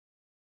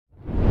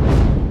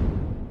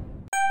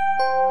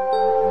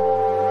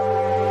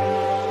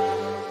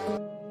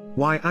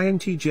Why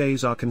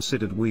INTJs are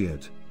considered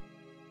weird.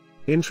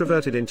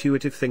 Introverted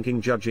intuitive thinking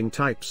judging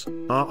types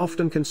are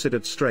often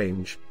considered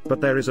strange,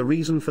 but there is a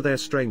reason for their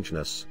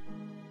strangeness.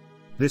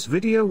 This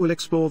video will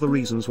explore the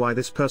reasons why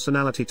this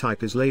personality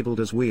type is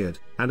labeled as weird,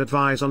 and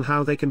advise on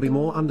how they can be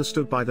more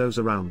understood by those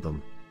around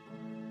them.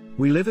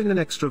 We live in an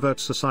extrovert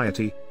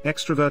society.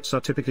 Extroverts are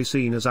typically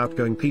seen as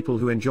outgoing people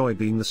who enjoy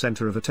being the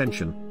center of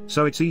attention,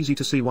 so it's easy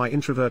to see why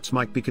introverts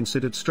might be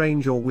considered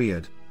strange or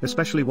weird,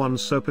 especially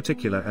ones so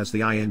particular as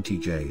the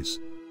INTJs.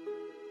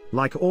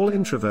 Like all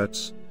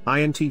introverts,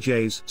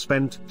 INTJs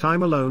spend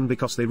time alone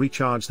because they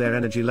recharge their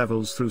energy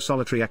levels through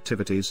solitary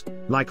activities,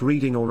 like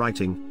reading or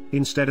writing,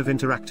 instead of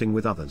interacting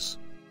with others.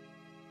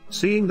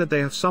 Seeing that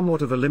they have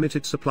somewhat of a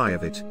limited supply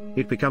of it,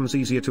 it becomes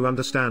easier to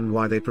understand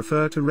why they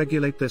prefer to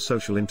regulate their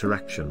social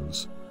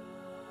interactions.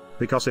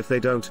 Because if they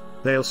don't,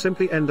 they'll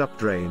simply end up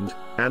drained,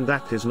 and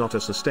that is not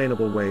a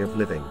sustainable way of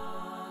living.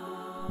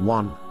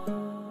 1.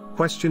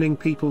 Questioning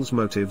people's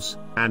motives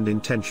and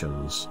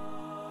intentions.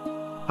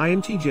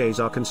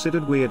 INTJs are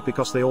considered weird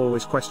because they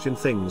always question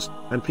things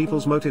and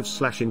people's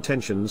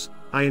motives/intentions.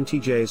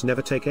 INTJs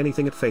never take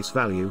anything at face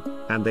value,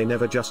 and they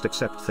never just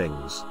accept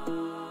things.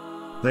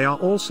 They are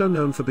also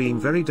known for being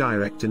very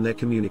direct in their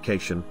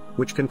communication,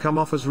 which can come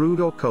off as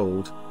rude or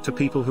cold to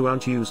people who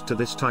aren't used to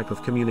this type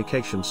of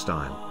communication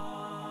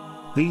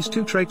style. These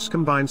two traits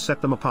combined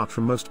set them apart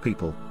from most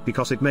people,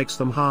 because it makes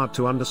them hard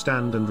to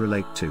understand and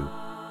relate to.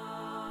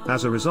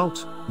 As a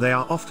result, they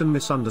are often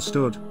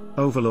misunderstood,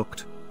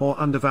 overlooked, or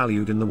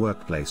undervalued in the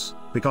workplace,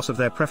 because of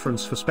their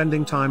preference for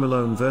spending time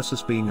alone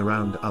versus being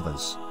around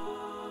others.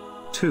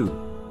 2.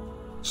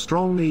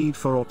 Strong need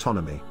for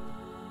autonomy.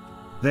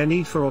 Their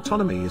need for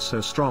autonomy is so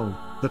strong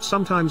that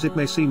sometimes it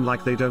may seem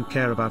like they don't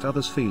care about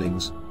others'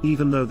 feelings,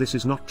 even though this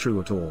is not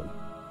true at all.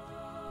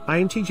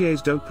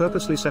 INTJs don't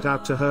purposely set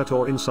out to hurt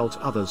or insult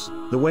others.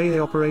 The way they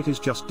operate is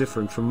just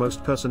different from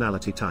most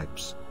personality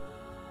types.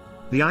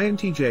 The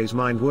INTJ's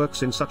mind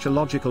works in such a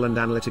logical and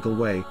analytical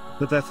way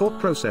that their thought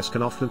process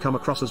can often come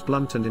across as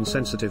blunt and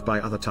insensitive by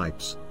other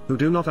types, who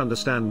do not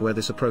understand where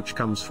this approach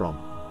comes from.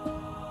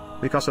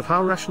 Because of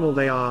how rational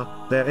they are,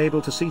 they're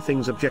able to see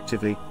things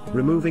objectively,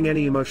 removing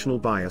any emotional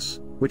bias,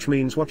 which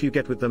means what you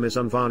get with them is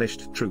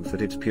unvarnished truth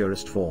at its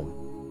purest form.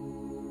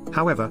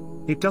 However,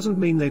 it doesn't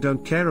mean they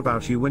don't care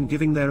about you when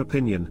giving their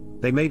opinion.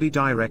 They may be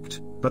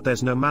direct, but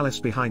there's no malice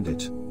behind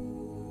it.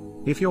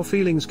 If your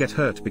feelings get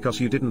hurt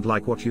because you didn't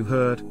like what you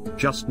heard,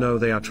 just know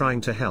they are trying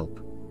to help.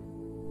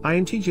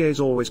 INTJs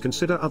always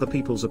consider other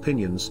people's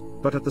opinions,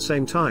 but at the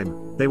same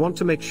time, they want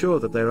to make sure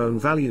that their own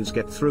values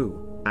get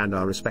through, and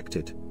are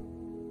respected.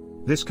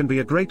 This can be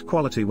a great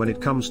quality when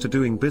it comes to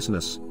doing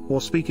business, or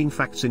speaking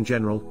facts in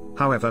general.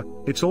 However,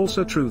 it's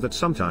also true that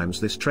sometimes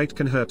this trait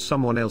can hurt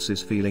someone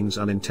else's feelings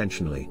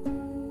unintentionally.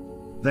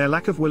 Their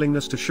lack of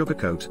willingness to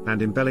sugarcoat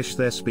and embellish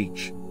their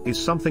speech is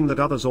something that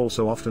others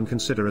also often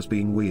consider as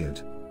being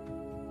weird.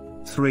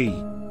 3.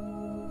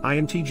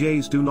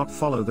 INTJs do not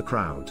follow the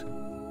crowd.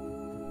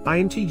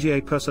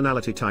 INTJ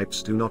personality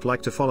types do not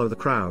like to follow the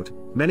crowd.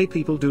 Many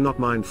people do not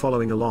mind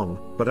following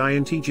along, but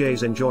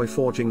INTJs enjoy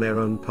forging their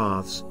own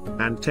paths,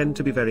 and tend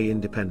to be very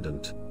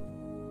independent.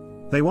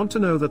 They want to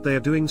know that they are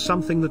doing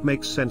something that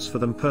makes sense for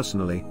them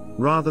personally,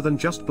 rather than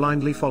just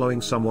blindly following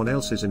someone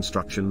else's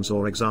instructions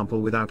or example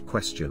without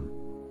question.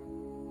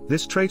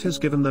 This trait has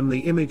given them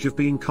the image of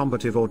being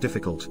combative or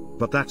difficult,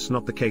 but that's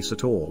not the case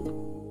at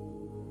all.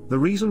 The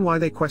reason why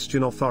they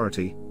question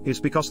authority is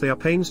because they are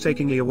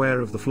painstakingly aware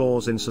of the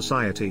flaws in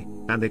society,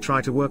 and they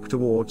try to work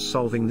towards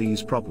solving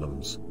these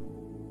problems.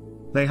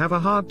 They have a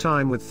hard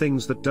time with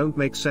things that don't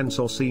make sense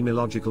or seem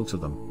illogical to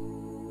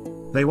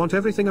them. They want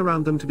everything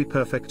around them to be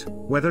perfect,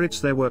 whether it's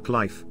their work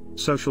life,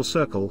 social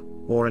circle,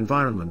 or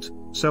environment,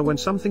 so when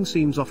something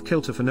seems off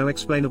kilter for no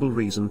explainable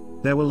reason,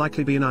 there will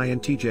likely be an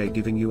INTJ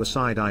giving you a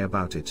side eye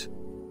about it.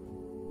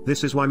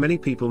 This is why many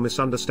people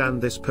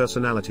misunderstand this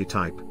personality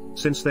type,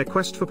 since their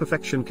quest for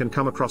perfection can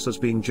come across as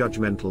being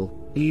judgmental,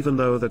 even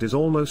though that is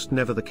almost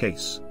never the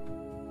case.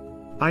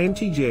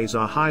 INTJs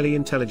are highly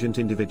intelligent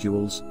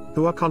individuals,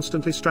 who are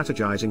constantly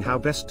strategizing how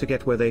best to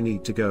get where they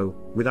need to go,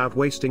 without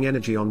wasting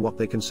energy on what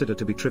they consider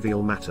to be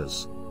trivial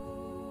matters.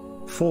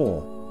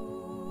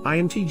 4.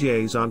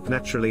 INTJs aren't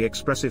naturally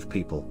expressive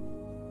people.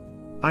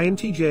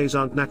 INTJs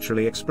aren't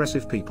naturally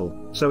expressive people,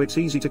 so it's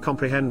easy to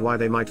comprehend why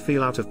they might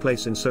feel out of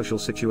place in social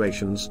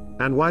situations,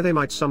 and why they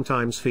might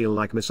sometimes feel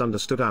like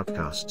misunderstood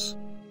outcasts.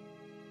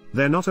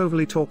 They're not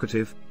overly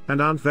talkative, and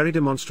aren't very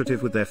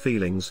demonstrative with their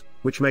feelings,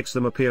 which makes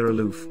them appear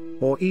aloof,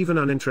 or even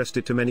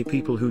uninterested to many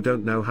people who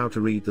don't know how to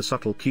read the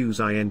subtle cues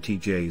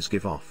INTJs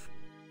give off.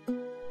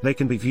 They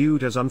can be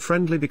viewed as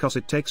unfriendly because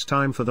it takes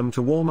time for them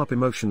to warm up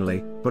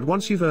emotionally, but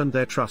once you've earned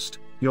their trust,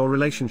 your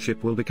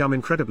relationship will become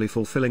incredibly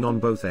fulfilling on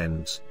both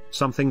ends,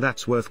 something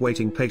that's worth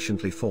waiting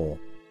patiently for.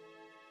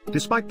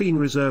 Despite being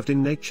reserved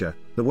in nature,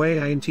 the way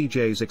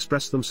INTJs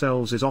express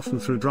themselves is often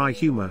through dry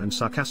humor and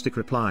sarcastic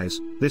replies.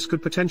 This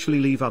could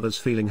potentially leave others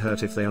feeling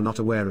hurt if they are not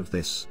aware of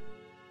this.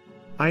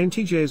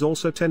 INTJs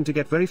also tend to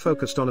get very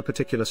focused on a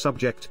particular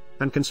subject,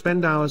 and can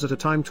spend hours at a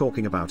time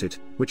talking about it,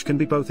 which can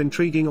be both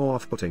intriguing or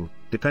off-putting,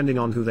 depending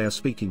on who they are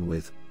speaking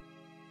with.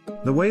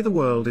 The way the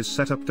world is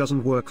set up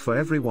doesn't work for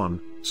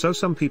everyone, so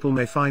some people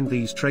may find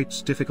these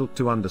traits difficult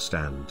to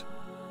understand.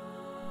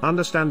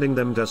 Understanding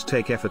them does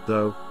take effort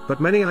though,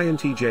 but many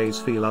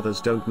INTJs feel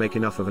others don't make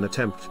enough of an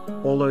attempt,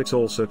 although it's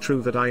also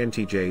true that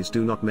INTJs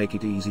do not make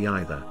it easy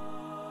either.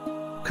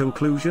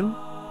 Conclusion?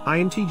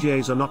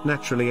 INTJs are not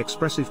naturally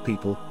expressive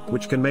people,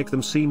 which can make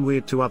them seem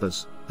weird to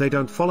others. They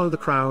don't follow the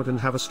crowd and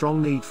have a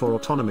strong need for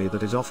autonomy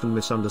that is often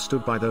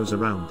misunderstood by those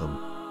around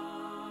them.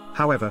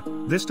 However,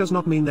 this does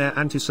not mean they're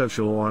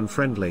antisocial or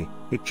unfriendly,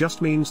 it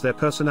just means their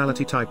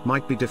personality type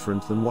might be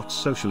different than what's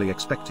socially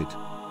expected.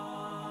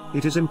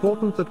 It is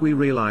important that we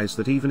realize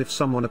that even if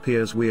someone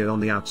appears weird on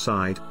the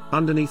outside,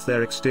 underneath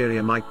their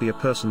exterior might be a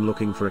person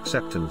looking for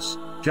acceptance,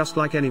 just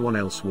like anyone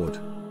else would.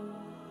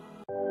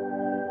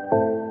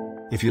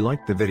 If you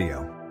liked the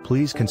video,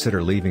 please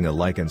consider leaving a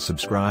like and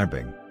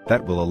subscribing.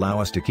 That will allow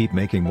us to keep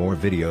making more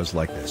videos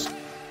like this.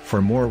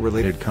 For more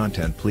related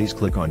content, please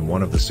click on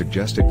one of the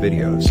suggested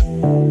videos.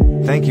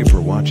 Thank you for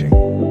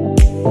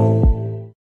watching.